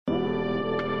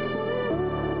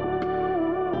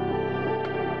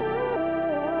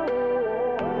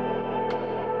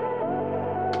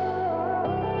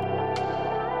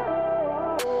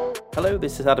Hello,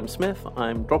 this is Adam Smith.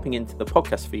 I'm dropping into the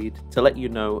podcast feed to let you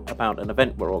know about an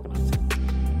event we're organising.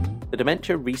 The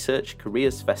Dementia Research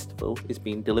Careers Festival is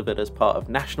being delivered as part of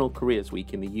National Careers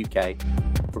Week in the UK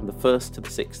from the 1st to the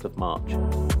 6th of March.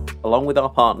 Along with our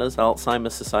partners,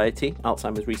 Alzheimer's Society,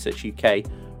 Alzheimer's Research UK,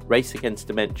 Race Against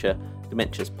Dementia,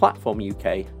 Dementia's Platform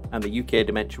UK, and the UK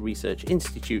Dementia Research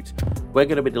Institute, we're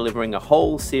going to be delivering a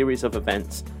whole series of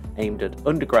events aimed at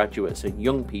undergraduates and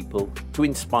young people to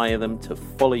inspire them to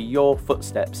follow your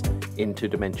footsteps into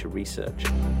dementia research.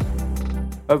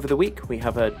 Over the week, we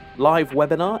have a live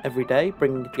webinar every day,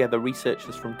 bringing together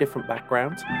researchers from different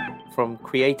backgrounds, from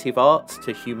creative arts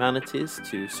to humanities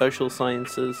to social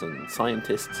sciences and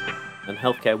scientists and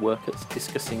healthcare workers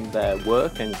discussing their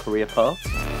work and career paths.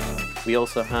 We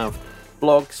also have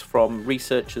blogs from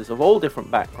researchers of all different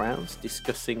backgrounds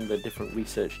discussing the different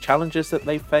research challenges that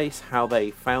they face, how they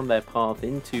found their path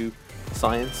into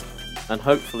science, and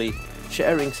hopefully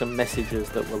sharing some messages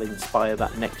that will inspire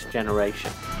that next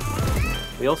generation.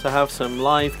 We also have some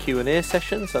live Q&A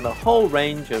sessions and a whole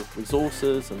range of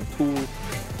resources and tools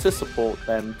to support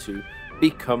them to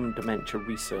become dementia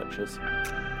researchers.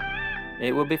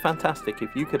 It would be fantastic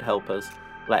if you could help us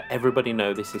let everybody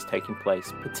know this is taking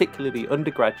place, particularly the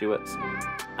undergraduates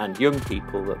and young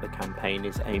people that the campaign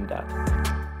is aimed at.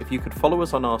 If you could follow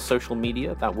us on our social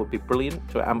media, that would be brilliant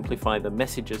to amplify the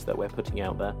messages that we're putting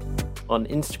out there. On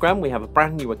Instagram, we have a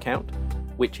brand new account,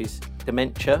 which is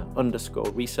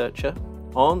dementia_researcher.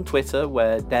 On Twitter,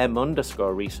 we're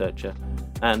dem_researcher.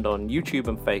 And on YouTube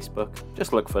and Facebook,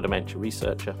 just look for Dementia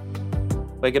Researcher.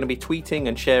 We're going to be tweeting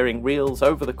and sharing reels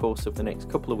over the course of the next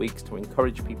couple of weeks to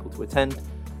encourage people to attend,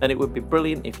 and it would be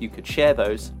brilliant if you could share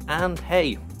those, and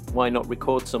hey, why not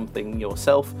record something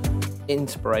yourself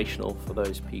inspirational for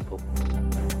those people.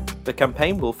 The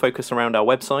campaign will focus around our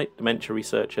website,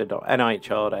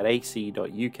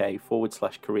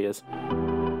 dementiaresearcher.nihr.ac.uk/careers.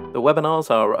 The webinars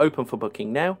are open for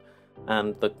booking now,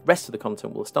 and the rest of the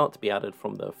content will start to be added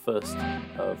from the 1st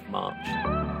of March.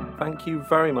 Thank you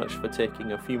very much for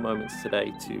taking a few moments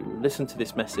today to listen to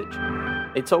this message.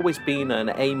 It's always been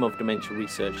an aim of Dementia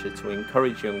Researcher to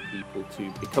encourage young people to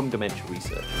become dementia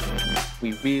researchers.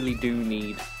 We really do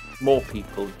need more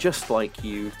people just like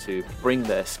you to bring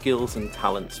their skills and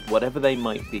talents, whatever they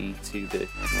might be, to the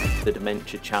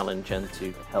dementia challenge and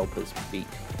to help us beat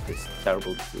this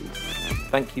terrible disease.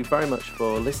 Thank you very much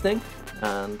for listening,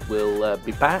 and we'll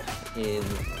be back in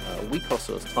a week or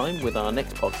so's time with our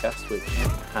next podcast, which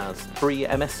has 3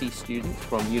 MSc students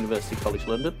from University College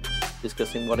London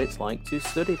discussing what it's like to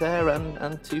study there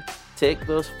and to take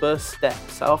those first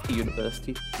steps after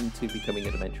university into becoming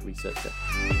a dementia researcher.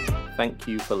 Thank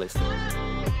you for listening.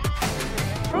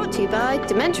 Brought to you by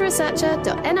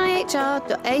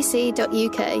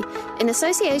dementiaresearcher.nihr.ac.uk in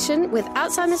association with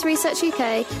Alzheimer's Research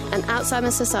UK and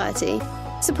Alzheimer's Society,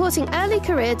 supporting early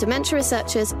career dementia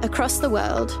researchers across the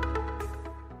world.